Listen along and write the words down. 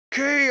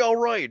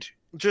right.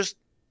 Just...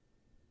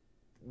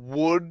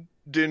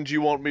 Didn't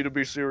you want me to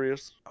be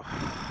serious?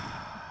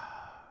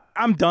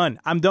 I'm done.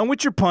 I'm done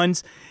with your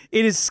puns.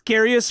 It is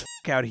scary as f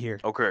out here.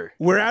 Okay.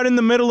 We're out in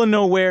the middle of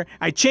nowhere.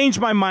 I changed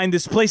my mind.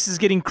 This place is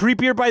getting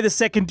creepier by the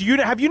second.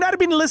 Have you not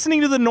been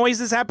listening to the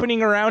noises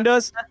happening around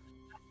us?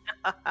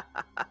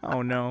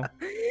 Oh, no.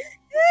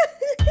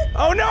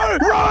 Oh, no!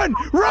 Run!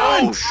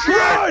 Run! Oh, shit!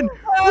 Run!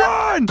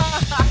 Run!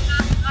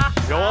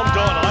 Yo, I'm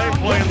done. I ain't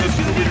playing this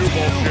Scooby-Doo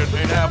bullshit.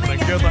 Ain't happening.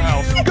 Get in the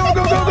house. Go,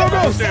 go, go, go,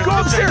 go! Go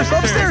upstairs!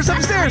 Upstairs!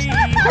 Upstairs!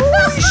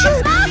 Holy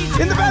shit!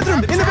 In the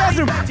bathroom! In the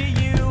bathroom!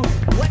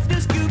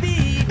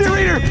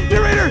 Narrator!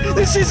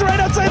 Narrator! She's right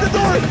outside the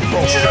door!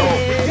 She's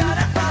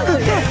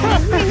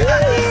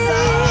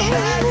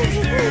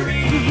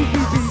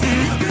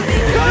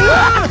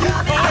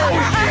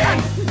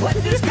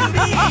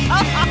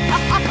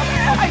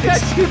I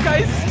got you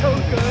guys so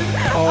good.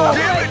 Oh,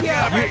 Damn it,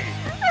 Gabby!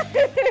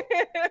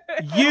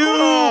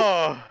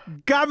 You,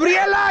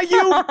 Gabriela,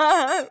 you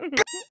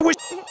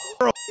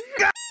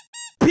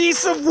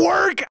piece of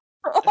work.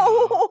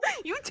 Oh,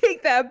 you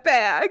take that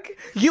back.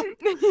 You,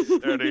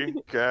 Eddie,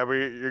 Gabby,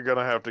 you're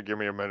gonna have to give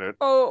me a minute.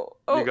 Oh,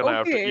 You're gonna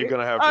have to. okay. You're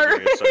gonna have to give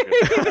me a second.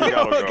 You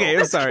gotta okay, go.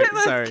 I'm sorry,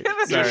 Let's sorry, give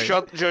it- sorry.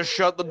 Just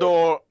shut the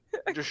door.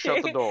 Just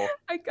shut the door.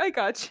 I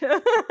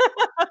gotcha.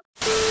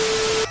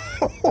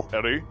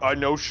 Eddie, I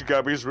know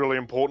Gabby's really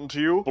important to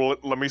you,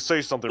 but let me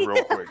say something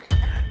real quick.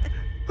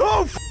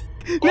 Oh,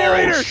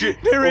 narrator, Oh, shit.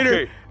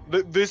 narrator.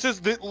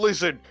 Okay,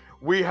 listen,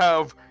 we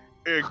have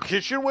a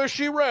kitchen where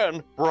she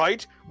ran,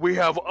 right? We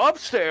have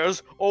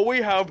upstairs, or we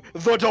have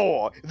the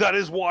door that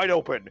is wide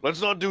open.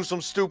 Let's not do some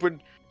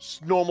stupid,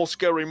 normal,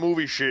 scary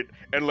movie shit,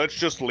 and let's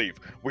just leave.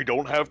 We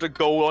don't have to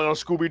go on a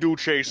Scooby-Doo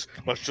chase.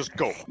 Let's just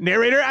go.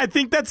 Narrator, I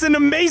think that's an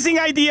amazing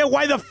idea.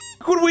 Why the f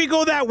would we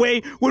go that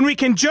way when we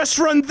can just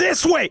run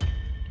this way?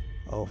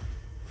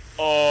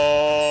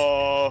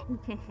 Oh.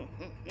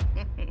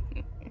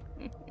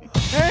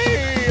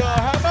 Hey,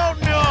 how about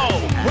no?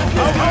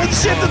 Oh,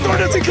 shit, the door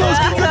doesn't close!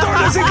 The door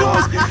doesn't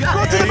close!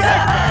 Go to the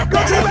back! Go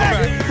to the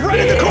back! Run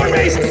in the corn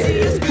maze!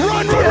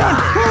 Run, run, run!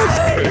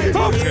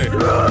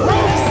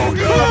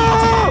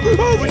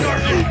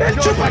 El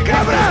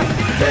chupacabra!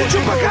 El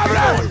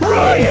chupacabra!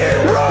 Run!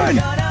 Run!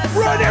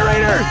 Run,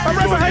 narrator! I'm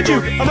right behind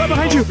you! I'm right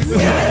behind you!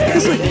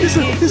 This way, this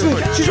way, this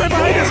way! She's right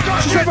behind us!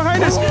 She's right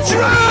behind us! Oh,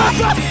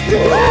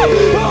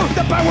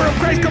 the power of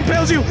Christ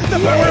compels you! The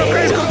power of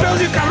Christ compels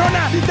you,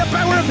 cabrona! The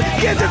power of...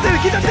 Quítate,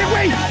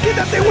 güey!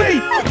 Quítate, güey!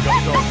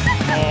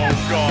 Oh,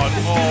 God.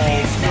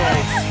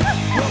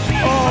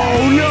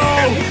 Oh, no!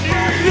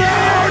 No,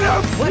 no!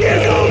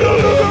 Yeah, go,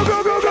 go, go, go, go,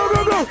 go, go,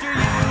 go, go!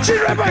 She's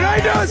right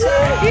behind us!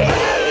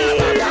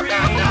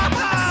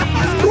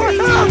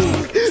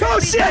 Oh,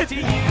 shit!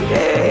 Run!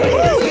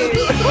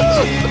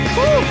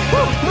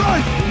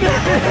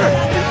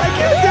 I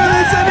can't do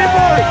this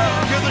anymore!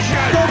 Get the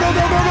shot. Go, go,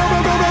 go, go, go, go,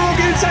 go, go!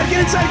 Get inside, get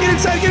inside, get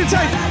inside, get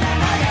inside!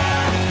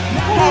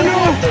 Oh, no!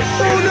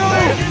 Oh, no!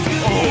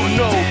 Oh,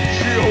 no.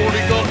 She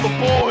already got the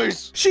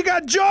boys. She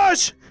got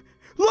Josh!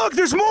 Look,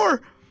 there's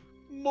more!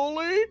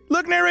 Molly?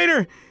 Look,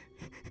 narrator!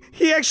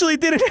 He actually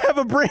didn't have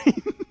a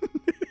brain.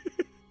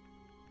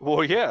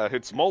 Well, yeah,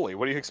 it's Molly.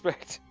 What do you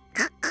expect?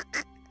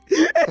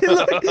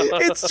 Look,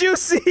 it's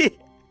Juicy!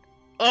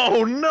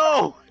 Oh,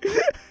 no!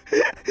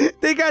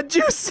 They got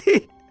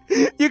Juicy!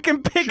 You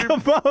can pick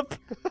them up!